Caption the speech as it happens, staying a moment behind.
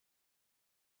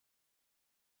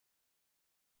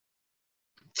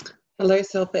Hello,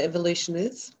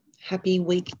 self-evolutionists. Happy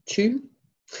week 2.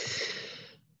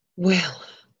 Well,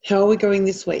 how are we going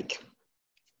this week?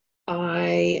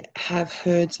 I have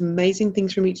heard some amazing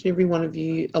things from each and every one of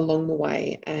you along the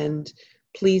way, and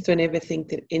please don't ever think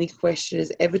that any question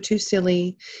is ever too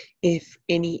silly. If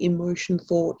any emotion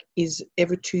thought is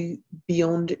ever too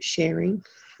beyond sharing,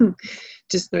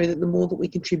 just know that the more that we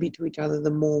contribute to each other,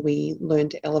 the more we learn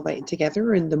to elevate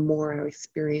together, and the more our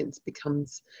experience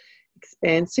becomes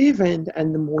expansive, and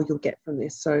the more you'll get from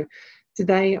this. So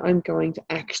today I'm going to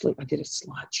I did a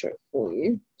slideshow for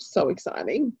you. So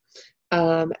exciting.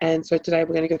 And so today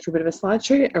we're going to go through a bit of a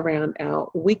slideshow around our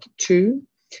week 2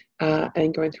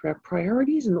 and going through our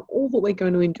priorities and all that we're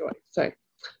going to enjoy. So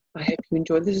I hope you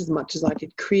enjoyed this as much as I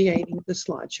did creating the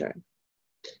slideshow.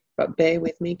 But bear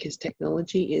with me because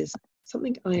technology is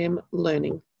something I am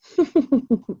learning.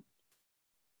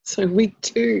 So week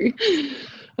 2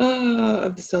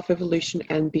 of the self-evolution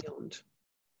and beyond.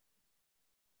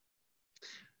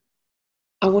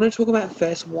 I want to talk about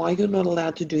first why you're not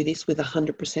allowed to do this with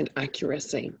 100%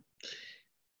 accuracy.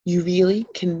 You really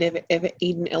can never ever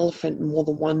eat an elephant more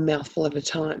than one mouthful at a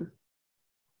time.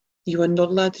 You are not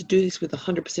allowed to do this with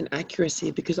 100%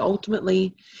 accuracy because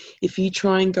ultimately, if you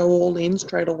try and go all in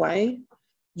straight away,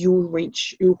 you'll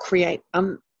create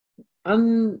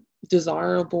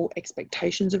undesirable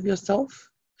expectations of yourself.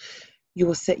 You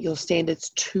will set your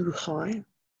standards too high.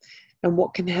 And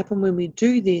what can happen when we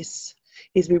do this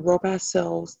is we rob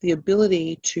ourselves the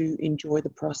ability to enjoy the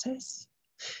process,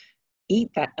 eat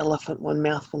that elephant one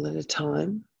mouthful at a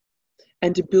time,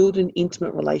 and to build an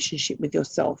intimate relationship with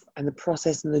yourself and the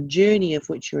process and the journey of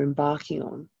which you're embarking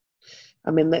on.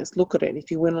 I mean, let's look at it. If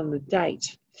you went on a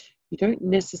date, you don't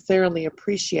necessarily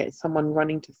appreciate someone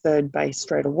running to third base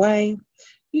straight away.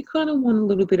 You kind of want a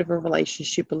little bit of a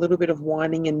relationship, a little bit of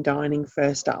whining and dining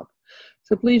first up.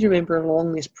 So please remember,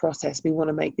 along this process, we want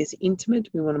to make this intimate,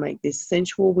 we want to make this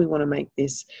sensual, we want to make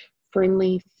this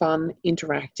friendly, fun,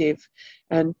 interactive,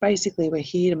 and basically we're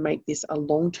here to make this a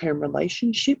long-term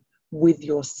relationship with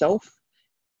yourself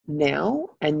now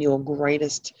and your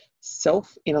greatest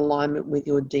self in alignment with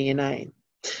your DNA.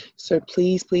 So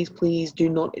please, please, please do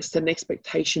not set an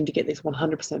expectation to get this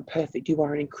 100% perfect. You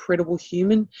are an incredible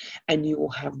human and you will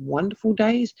have wonderful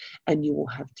days and you will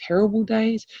have terrible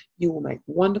days. You will make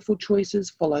wonderful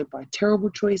choices followed by terrible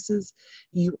choices.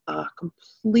 You are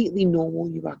completely normal.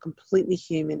 You are completely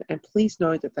human. And please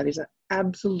know that that is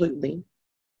absolutely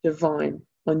divine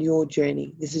on your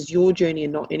journey. This is your journey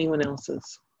and not anyone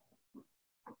else's.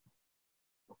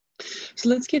 So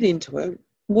let's get into it.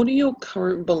 What are your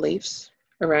current beliefs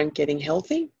around getting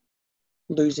healthy,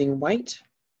 losing weight,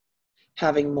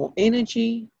 having more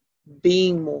energy,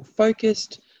 being more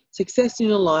focused, success in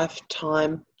your life,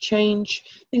 time, change,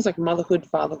 things like motherhood,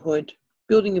 fatherhood,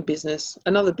 building a business,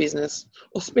 another business,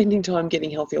 or spending time getting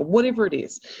healthy, or whatever it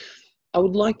is? I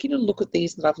would like you to look at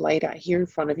these that I've laid out here in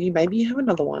front of you. Maybe you have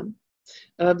another one.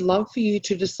 And I'd love for you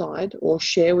to decide or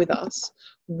share with us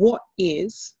what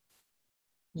is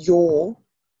your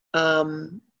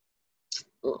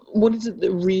what is it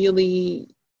that really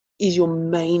is your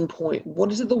main point?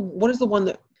 What is the one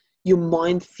that your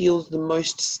mind feels the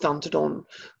most stunted on,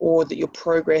 or that your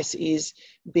progress is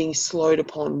being slowed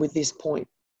upon with this point?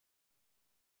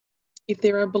 If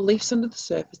there are beliefs under the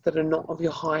surface that are not of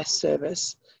your highest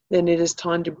service, then it is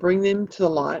time to bring them to the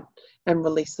light and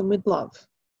release them with love.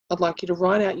 I'd like you to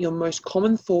write out your most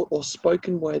common thought or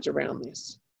spoken words around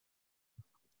this.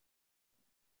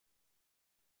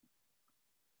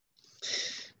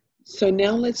 So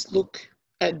now let's look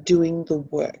at doing the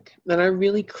work. And I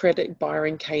really credit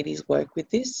Byron Katie's work with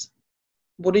this.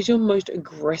 What is your most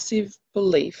aggressive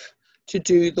belief to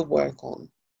do the work on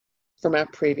from our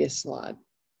previous slide?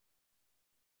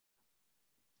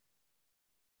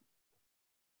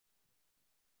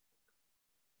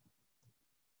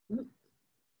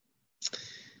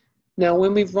 Now,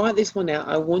 when we write this one out,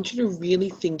 I want you to really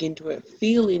think into it,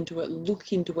 feel into it,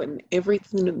 look into it, and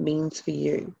everything it means for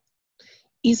you.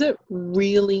 Is it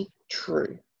really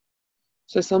true?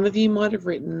 So some of you might have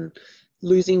written,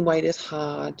 losing weight is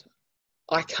hard.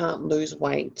 I can't lose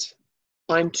weight.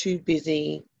 I'm too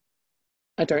busy.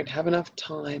 I don't have enough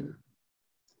time.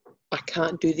 I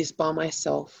can't do this by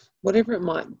myself. Whatever it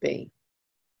might be.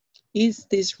 Is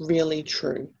this really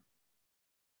true?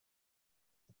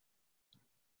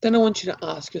 Then I want you to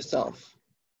ask yourself,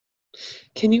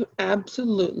 can you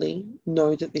absolutely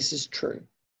know that this is true?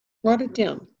 Write it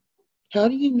down. How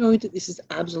do you know that this is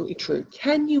absolutely true?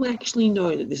 Can you actually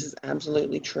know that this is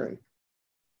absolutely true?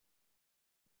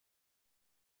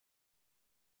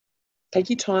 Take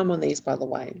your time on these, by the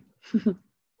way.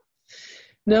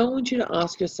 Now I want you to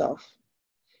ask yourself,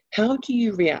 How do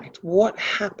you react? What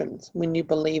happens when you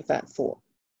believe that thought?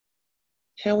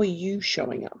 How are you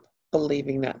showing up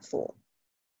believing that thought?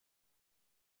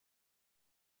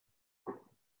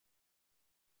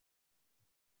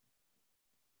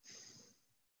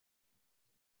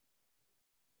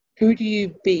 Who do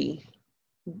you be?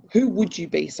 Who would you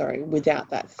be,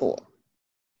 without that thought?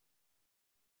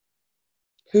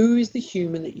 Who is the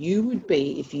human that you would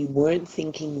be if you weren't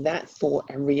thinking that thought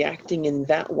and reacting in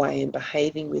that way and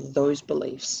behaving with those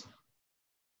beliefs?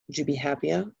 Would you be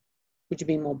happier? Would you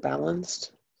be more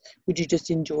balanced? Would you just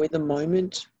enjoy the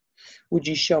moment? Would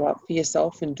you show up for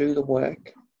yourself and do the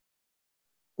work?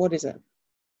 What is it?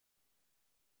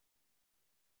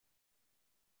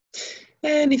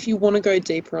 And if you want to go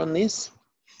deeper on this,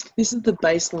 this is the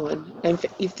baseline. And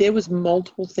if there was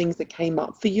multiple things that came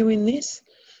up for you in this,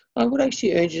 I would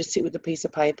actually urge you to sit with a piece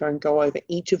of paper and go over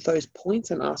each of those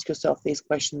points and ask yourself these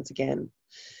questions again.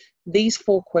 These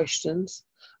 4 questions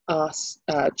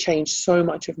changed so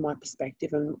much of my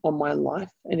perspective on my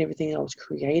life and everything I was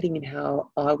creating and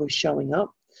how I was showing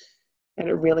up. And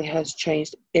it really has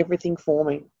changed everything for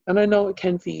me. And I know it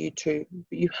can for you too,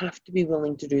 but you have to be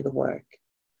willing to do the work.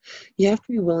 You have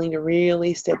to be willing to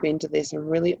really step into this and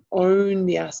really own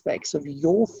the aspects of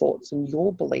your thoughts and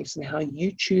your beliefs and how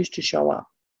you choose to show up.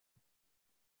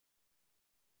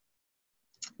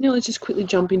 Now let's just quickly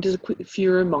jump into a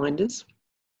few reminders.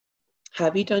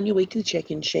 Have you done your weekly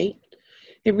check-in sheet?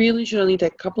 It really should only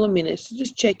take a couple of minutes to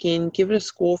just check in, give it a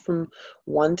score from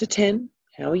 1 to 10.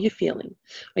 How are you feeling?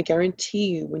 I guarantee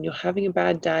you when you're having a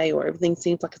bad day or everything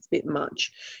seems like it's a bit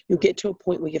much, you'll get to a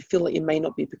point where you feel like you may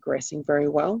not be progressing very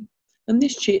well. And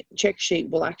this check sheet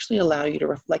will actually allow you to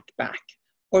reflect back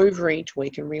over each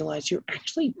week and realize you're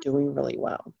actually doing really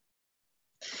well.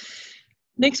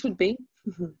 Next would be,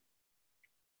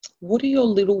 what are your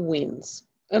little wins?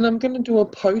 And I'm going to do a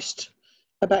post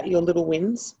about your little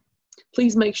wins.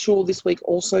 Please make sure this week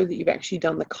also that you've actually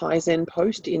done the Kaizen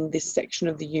post in this section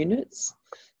of the units.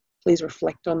 Please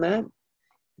reflect on that.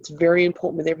 It's very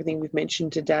important with everything we've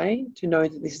mentioned today to know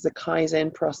that this is a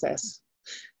Kaizen process.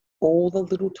 All the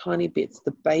little tiny bits,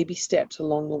 the baby steps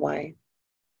along the way.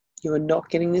 You are not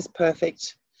getting this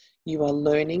perfect. You are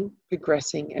learning,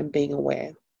 progressing, and being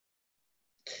aware.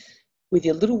 With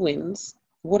your little wins,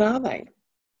 what are they?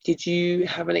 Did you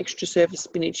have an extra serve of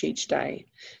spinach each day?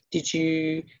 Did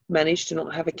you manage to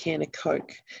not have a can of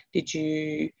Coke? Did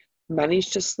you manage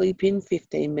to sleep in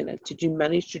 15 minutes? Did you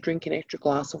manage to drink an extra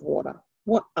glass of water?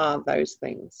 What are those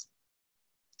things?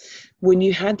 When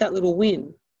you had that little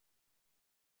win,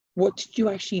 what did you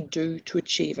actually do to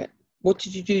achieve it? What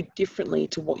did you do differently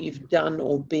to what you've done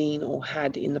or been or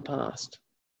had in the past?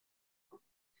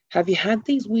 Have you had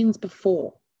these wins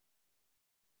before?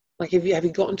 Like, have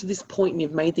you gotten to this point and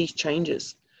you've made these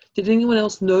changes? Did anyone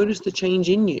else notice the change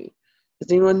in you?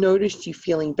 Has anyone noticed you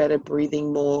feeling better,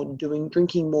 breathing more,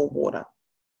 drinking more water?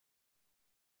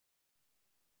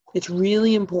 It's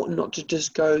really important not to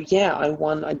just go, yeah, I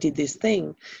won, I did this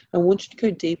thing. I want you to go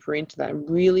deeper into that and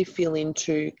really feel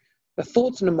into the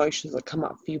thoughts and emotions that come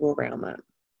up for you around that.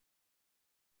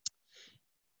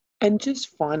 And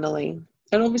just finally,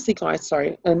 and obviously guys,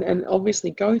 and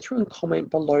obviously go through and comment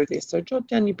below this. So jot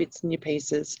down your bits and your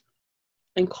pieces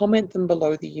and comment them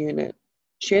below the unit.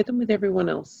 Share them with everyone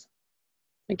else.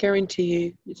 I guarantee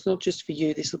you, it's not just for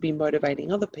you. This will be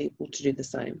motivating other people to do the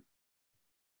same.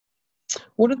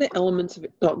 What are the elements of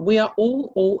it? No, we are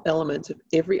all elements of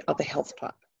every other health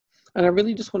type. And I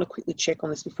really just want to quickly check on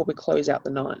this before we close out the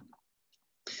night.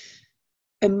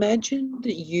 Imagine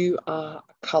that you are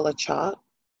a color chart,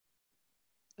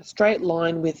 a straight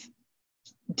line with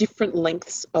different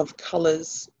lengths of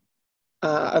colors,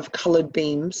 of colored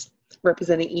beams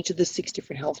representing each of the 6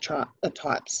 different health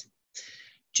types.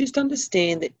 Just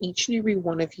understand that each and every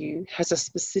one of you has a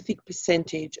specific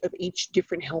percentage of each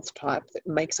different health type that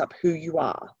makes up who you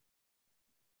are.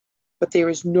 But there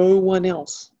is no one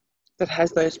else that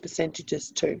has those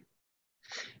percentages too.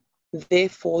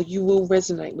 Therefore, you will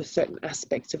resonate with certain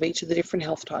aspects of each of the different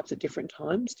health types at different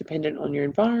times, dependent on your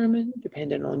environment,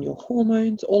 dependent on your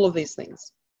hormones, all of these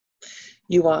things.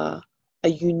 You are a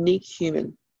unique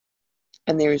human,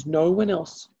 and there is no one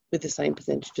else with the same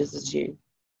percentages as you.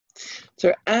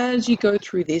 So as you go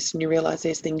through this and you realize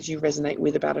there's things you resonate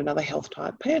with about another health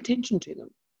type, pay attention to them.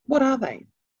 What are they?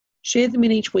 Share them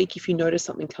in each week if you notice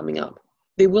something coming up.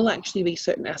 There will actually be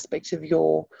certain aspects of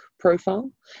your profile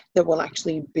that will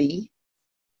actually be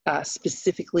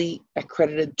specifically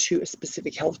accredited to a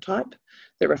specific health type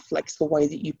that reflects the way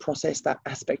that you process that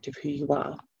aspect of who you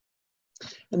are.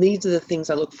 And these are the things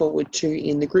I look forward to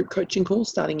in the group coaching call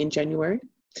starting in January.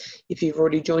 If you've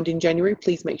already joined in January,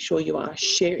 please make sure you are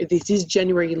sharing. This is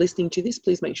January, you're listening to this.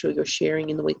 Please make sure you're sharing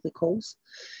in the weekly calls,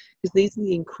 because these are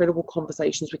the incredible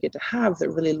conversations we get to have that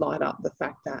really light up the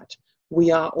fact that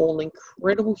we are all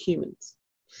incredible humans,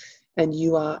 and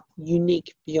you are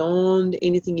unique beyond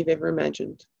anything you've ever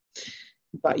imagined.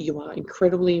 But you are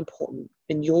incredibly important,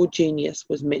 and your genius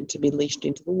was meant to be leashed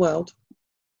into the world.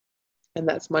 And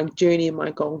that's my journey and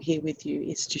my goal here with you,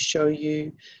 is to show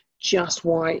you just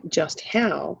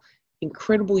how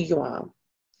incredible you are,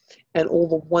 and all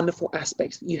the wonderful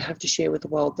aspects that you have to share with the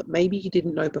world that maybe you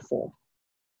didn't know before.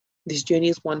 This journey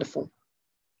is wonderful.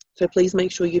 So please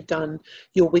make sure you've done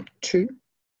your week 2,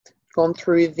 gone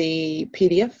through the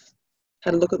PDF,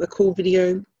 had a look at the cool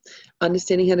video,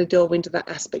 understanding how to delve into that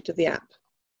aspect of the app.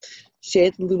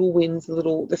 Share the little wins,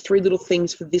 the 3 little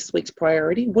things for this week's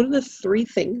priority. What are the 3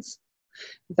 things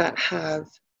that have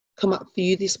come up for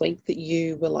you this week that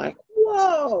you were like,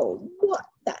 whoa, what?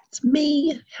 That's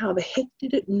me. How the heck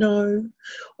did it know?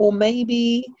 Or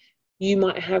maybe you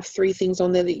might have 3 things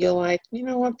on there that you're like, you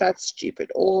know what, that's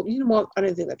stupid. Or, you know what, I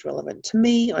don't think that's relevant to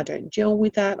me. I don't gel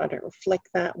with that. I don't reflect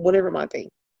that. Whatever it might be.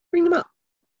 Bring them up.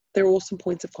 They're awesome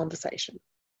points of conversation.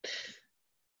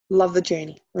 Love the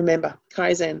journey. Remember,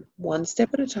 Kaizen, 1 step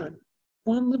at a time,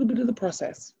 1 little bit of the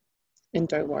process. And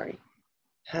don't worry.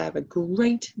 Have a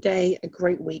great day, a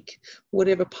great week,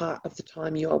 whatever part of the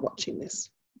time you are watching this.